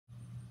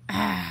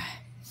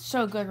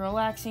so good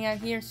relaxing out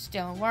here,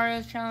 still in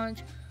Wario's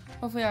challenge.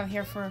 Hopefully I'm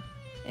here for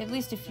at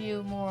least a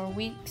few more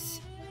weeks.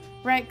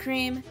 Right,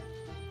 Cream?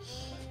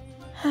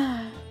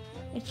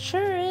 It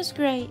sure is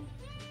great.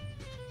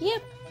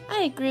 Yep,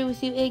 I agree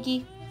with you,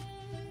 Iggy.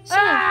 So,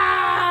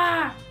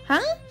 huh?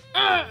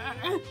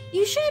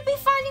 You shouldn't be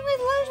fighting with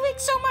Ludwig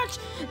so much.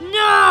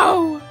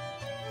 No!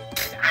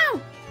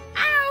 Ow!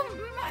 Ow!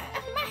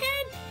 My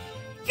head!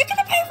 You're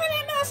gonna pay for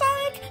that now,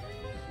 Sonic!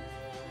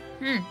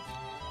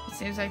 It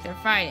seems like they're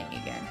fighting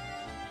again.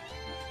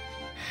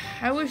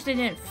 I wish they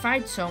didn't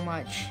fight so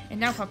much. And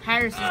now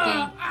Papyrus is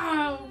getting...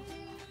 Ow!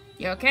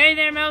 You okay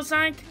there,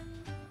 Melsonic?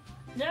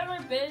 Never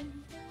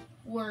been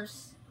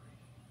worse.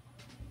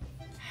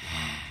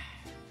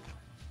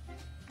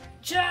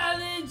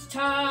 Challenge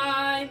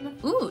time!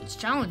 Ooh, it's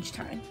challenge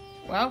time.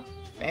 Well,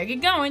 better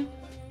get going.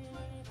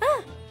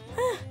 Don't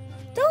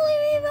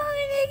leave me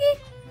behind,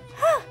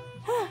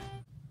 Iggy!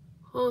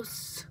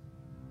 Hosts,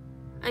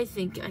 I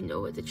think I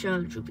know what the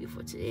challenge will be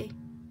for today.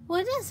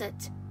 What is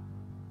it?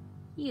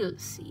 You'll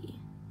see.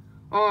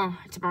 Oh,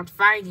 it's about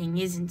fighting,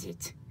 isn't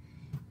it?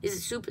 Is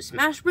it Super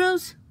Smash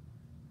Bros?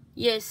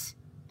 Yes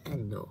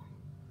and no.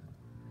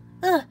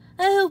 I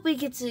hope we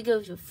get to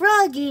go to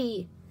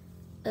Froggy!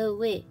 Oh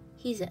wait,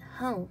 he's at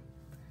home.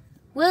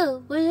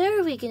 Well, what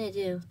are we gonna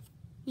do?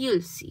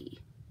 You'll see.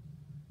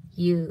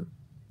 You'll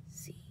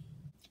see.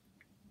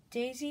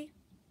 Daisy,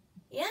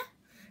 Yeah?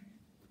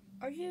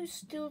 are you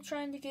still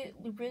trying to get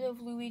rid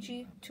of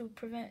Luigi to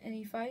prevent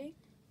any fighting?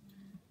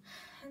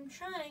 I'm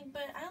trying,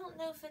 but I don't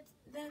know if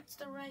that's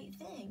the right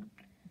thing.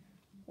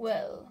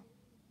 Well,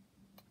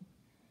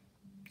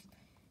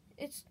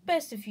 it's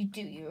best if you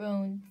do your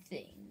own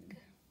thing.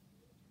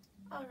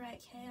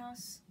 Alright,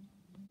 Chaos.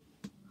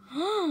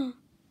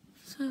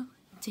 So,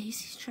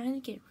 Daisy's trying to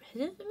get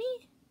rid of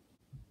me?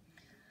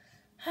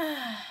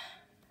 I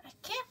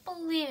can't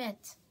believe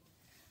it.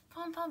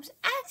 Pom Pom's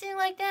acting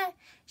like that.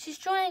 She's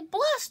joining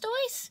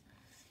Blastoise.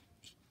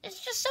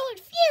 It's just so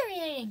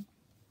infuriating.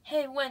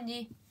 Hey,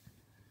 Wendy.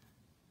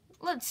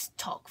 Let's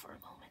talk for a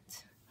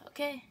moment,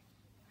 okay?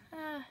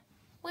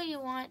 What do you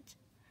want?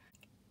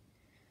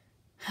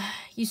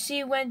 You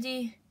see,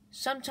 Wendy,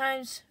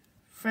 sometimes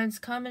friends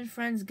come and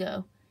friends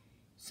go.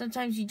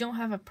 Sometimes you don't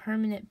have a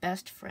permanent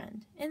best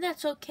friend, and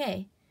that's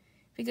okay,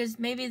 because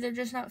maybe they're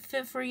just not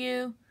fit for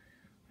you,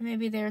 or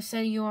maybe they're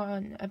setting you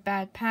on a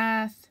bad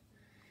path.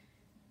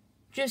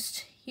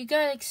 Just, you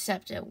gotta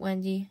accept it,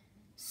 Wendy.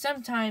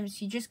 Sometimes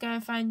you just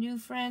gotta find new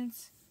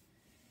friends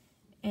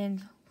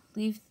and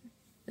leave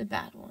the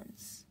bad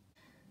ones.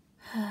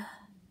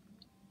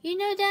 You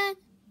know, Dad,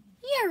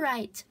 you're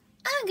right.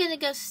 I'm gonna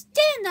go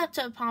stand up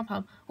to Pom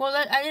Pom. Well,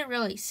 I didn't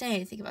really say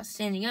anything about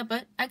standing up,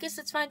 but I guess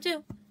that's fine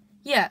too.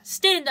 Yeah,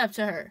 stand up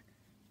to her.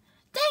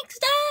 Thanks,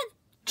 Dad.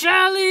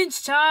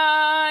 Challenge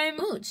time!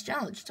 Ooh, it's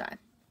challenge time.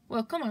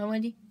 Well, come on,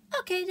 Wendy.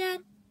 Okay, Dad.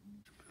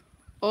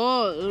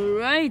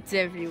 Alright,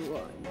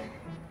 everyone.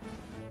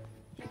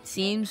 It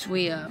seems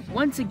we are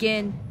once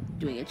again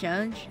doing a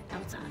challenge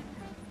outside.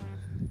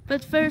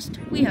 But first,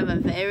 we have a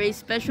very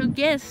special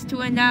guest to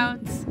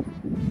announce.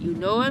 You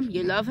know him,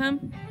 you love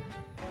him.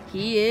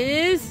 He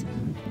is...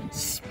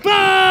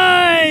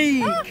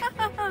 Spike!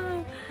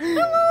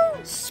 Hello,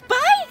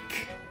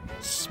 Spike!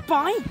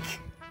 Spike!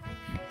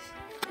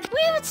 We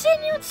haven't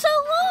seen you in so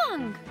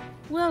long.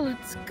 Well,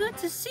 it's good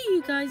to see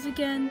you guys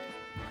again.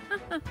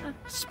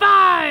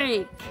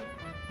 Spike!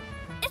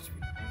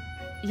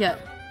 Yeah,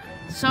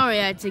 sorry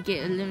I had to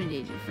get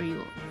eliminated for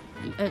you,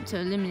 to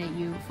eliminate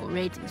you for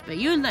ratings, but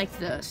you liked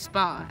the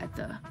spa at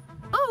the...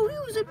 Oh,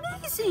 it was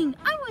amazing.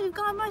 I would have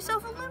gotten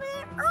myself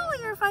eliminated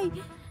earlier if I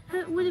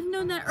would have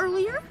known that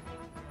earlier.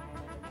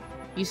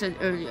 You said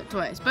earlier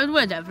twice, but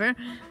whatever.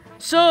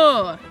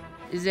 So,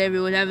 is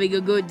everyone having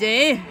a good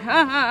day?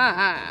 Ha ha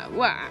ha!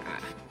 Wow.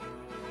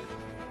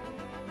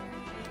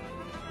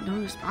 No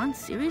response?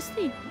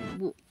 Seriously?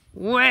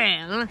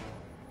 Well,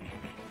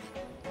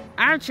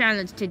 our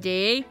challenge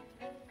today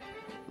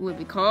will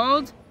be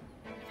called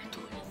the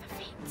Duel of the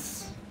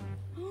Fates.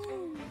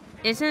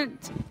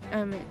 Isn't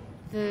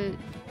the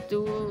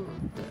duel?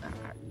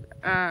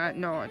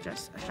 No,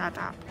 just shut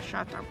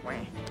up,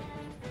 way.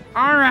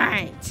 All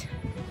right.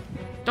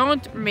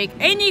 Don't make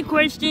any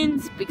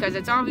questions because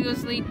it's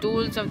obviously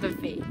Duels of the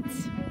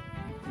Fates.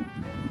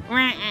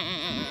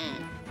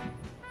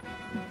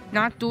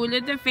 Not Duel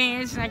of the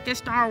Fates like the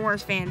Star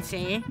Wars fans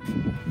say.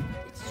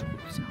 It's Duels of the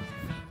Fates.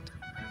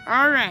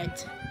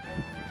 Alright.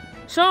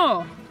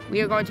 So,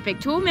 we are going to pick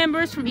 2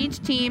 members from each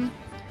team.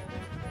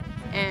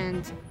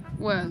 And,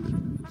 well,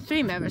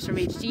 3 members from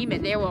each team,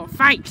 and they will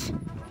fight.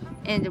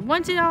 And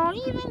once it all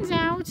evens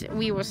out,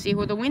 we will see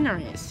who the winner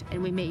is.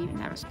 And we may even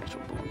have a special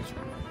bonus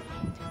round.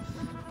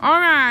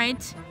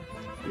 Alright,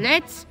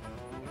 let's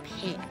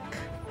pick.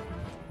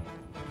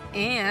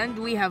 And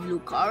we have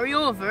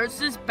Lucario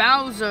versus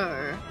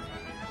Bowser.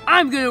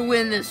 I'm gonna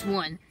win this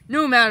one,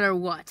 no matter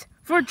what.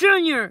 For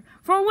Junior,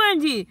 for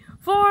Wendy,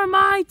 for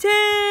my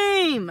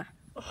team!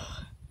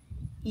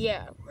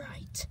 Yeah,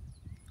 right.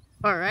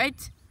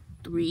 Alright,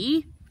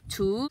 3,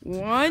 2,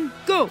 1,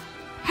 go!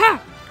 Ha!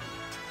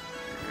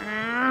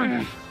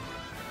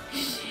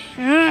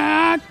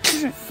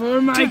 For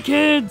my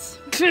kids.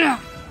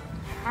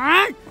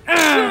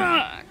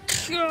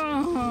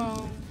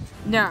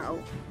 Now,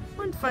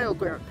 one final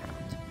ground pound.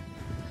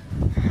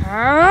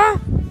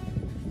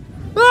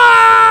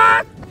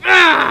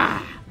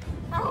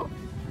 Oh.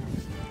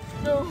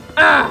 No.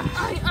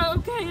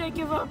 Okay, I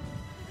give up.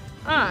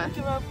 I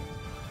give up.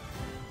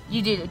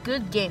 You did a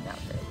good game out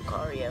there,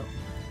 Wario.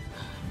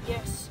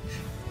 Yes.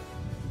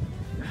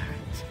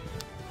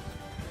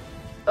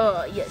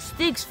 Yes,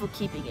 thanks for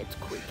keeping it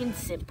quick and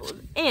simple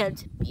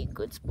and being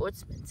good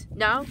sportsmen.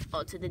 Now,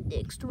 on to the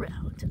next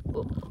round.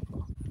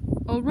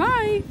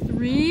 Alright,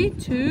 3,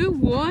 2,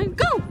 1,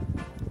 go!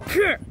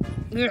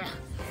 No!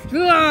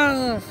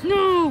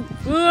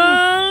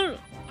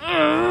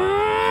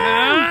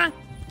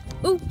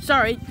 Oh,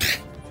 sorry.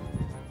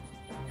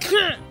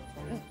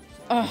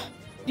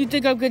 You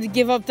think I'm gonna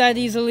give up that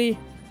easily?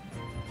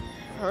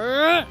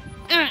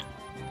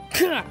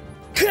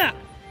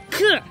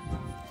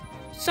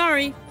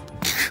 Sorry.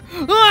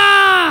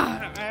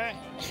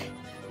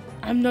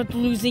 I'm not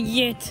losing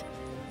yet.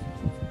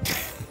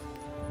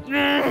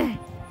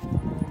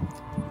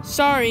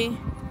 Sorry.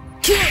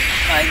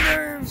 My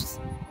nerves.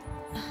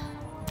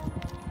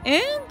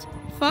 And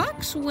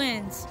Fox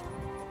wins.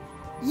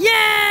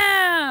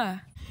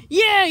 Yeah!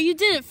 Yeah, you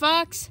did it,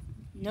 Fox.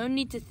 No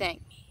need to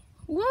thank me.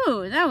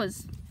 Whoa, that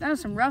was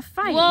some rough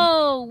fighting.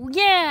 Whoa,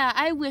 yeah,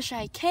 I wish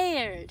I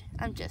cared.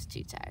 I'm just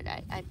too tired.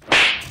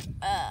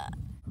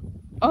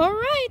 All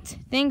right,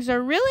 things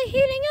are really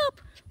heating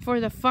up for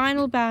the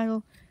final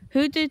battle.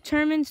 Who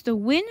determines the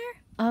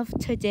winner of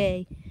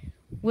today?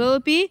 Will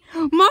it be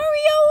Mario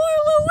or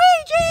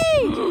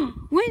Luigi?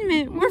 Wait a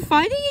minute, we're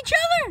fighting each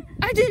other?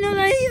 I didn't know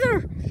that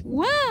either.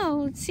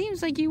 Well, it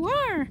seems like you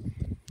are,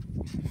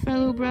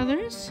 fellow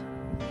brothers.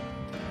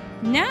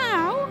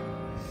 Now,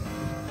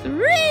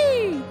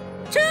 3,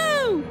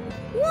 2,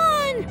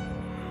 1.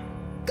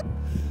 Go.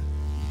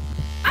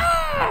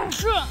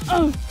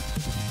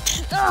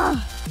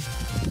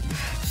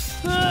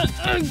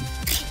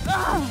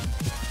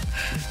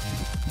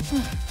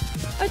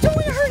 I don't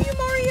want to hurt you,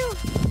 Mario.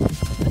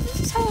 This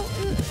is how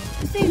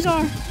things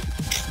are.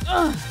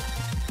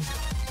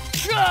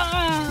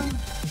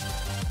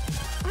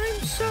 I'm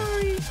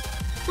sorry,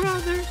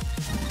 brother.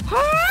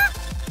 Huh?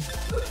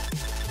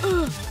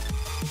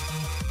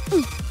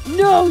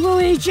 No,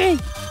 Luigi.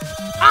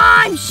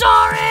 I'm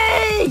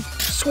sorry.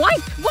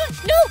 Swipe. What?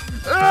 No.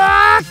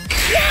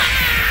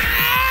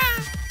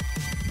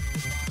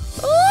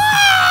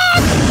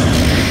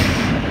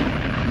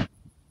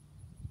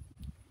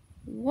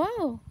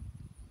 Whoa.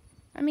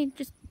 I mean,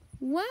 just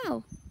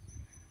wow.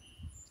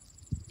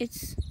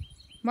 It's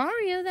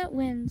Mario that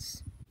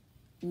wins.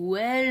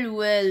 Well,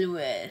 well,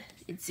 well.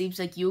 It seems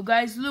like you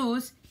guys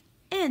lose,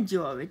 and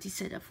you're already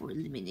set up for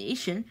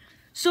elimination.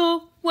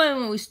 So, why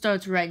don't we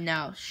start right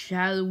now,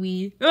 shall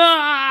we?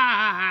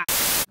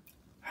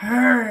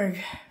 Heard.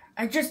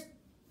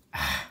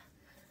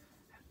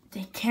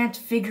 They can't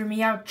figure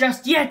me out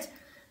just yet.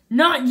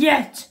 Not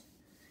yet.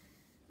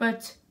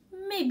 But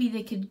maybe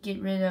they could get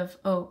rid of,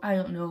 I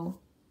don't know,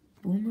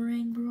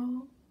 Boomerang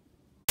Bro?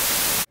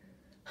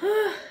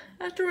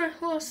 After I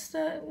lost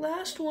that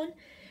last one,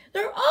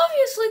 they're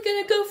obviously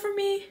gonna go for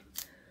me.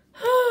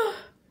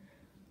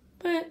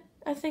 But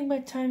I think my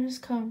time has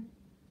come.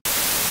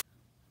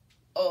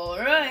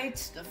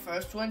 Alright, the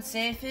first one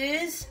safe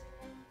is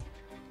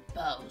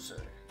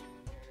Bowser.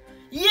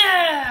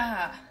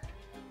 Yeah!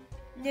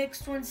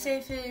 Next one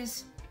safe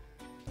is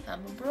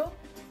Hammer Bro.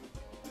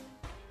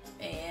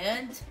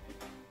 And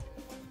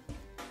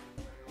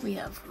we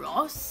have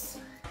Ross.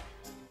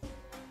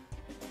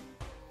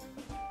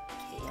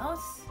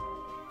 Chaos.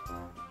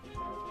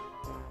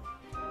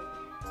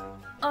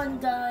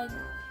 Undyne.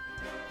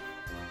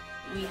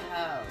 We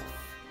have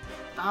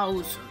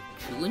Bowser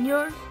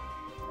Jr.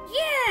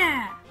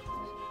 Yeah.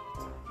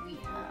 We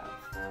have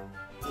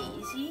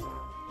Daisy.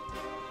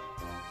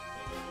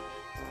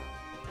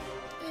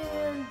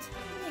 And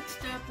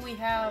next up we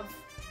have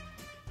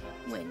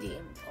Wendy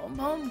and Pom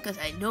Pom, because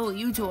I know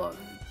you two are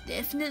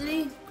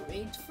definitely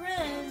great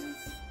friends.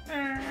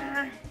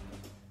 And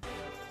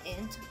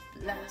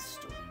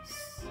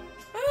Blastoise.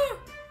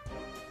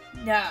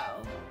 Now,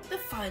 the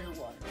final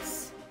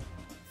ones.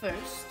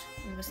 First,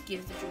 we must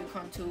give the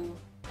Joy-Con to,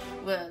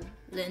 well,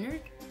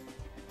 Leonard.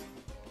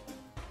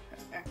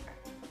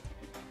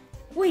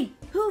 Wait,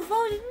 who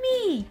voted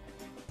me?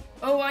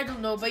 Oh, I don't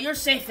know, but you're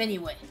safe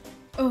anyway.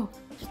 Oh,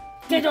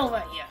 Get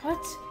over here.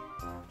 what?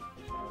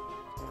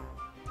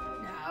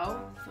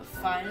 Now, the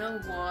final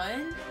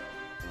one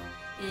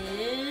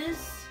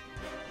is...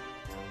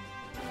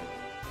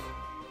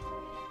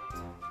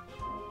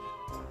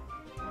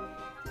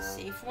 The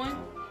safe one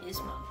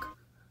is Monk.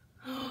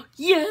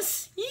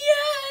 Yes!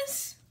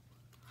 Yes!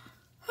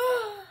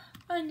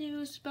 I knew it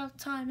was about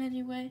time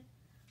anyway.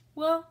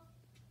 Well,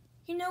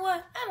 you know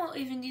what? I won't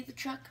even need the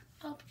truck.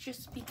 I'll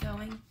just be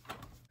going.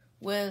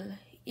 Well,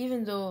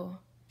 even though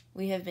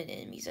we have been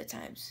enemies at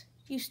times,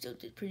 you still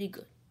did pretty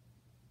good.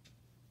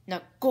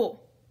 Now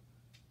go.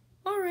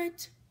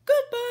 Alright,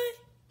 goodbye.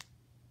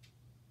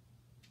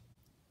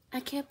 I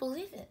can't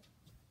believe it.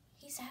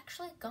 He's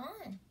actually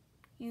gone.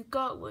 You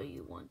got what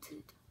you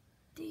wanted,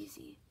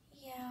 Daisy.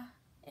 Yeah,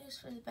 it was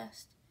for the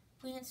best.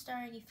 We didn't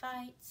start any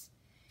fights.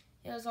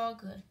 It was all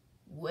good.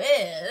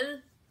 Well,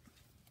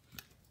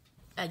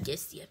 I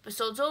guess the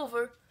episode's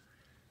over.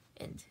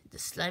 And the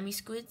slimy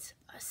squids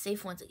are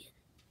safe once again.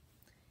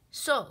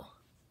 So,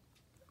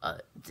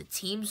 the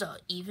teams are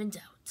evened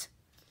out.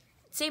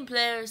 Same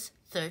players,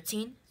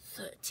 13-13.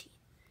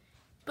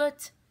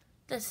 But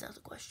that's not the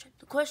question.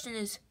 The question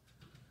is,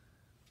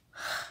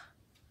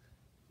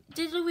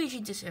 did Luigi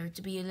deserve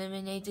to be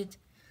eliminated?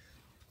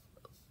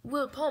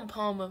 Will Pom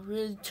Pom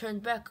really turn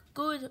back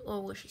good,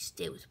 or will she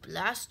stay with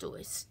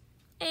Blastoise?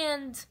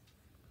 And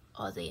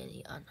are there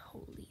any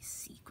unholy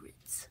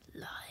secrets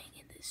lying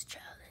in this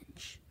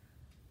challenge?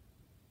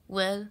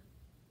 Well,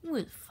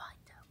 we'll find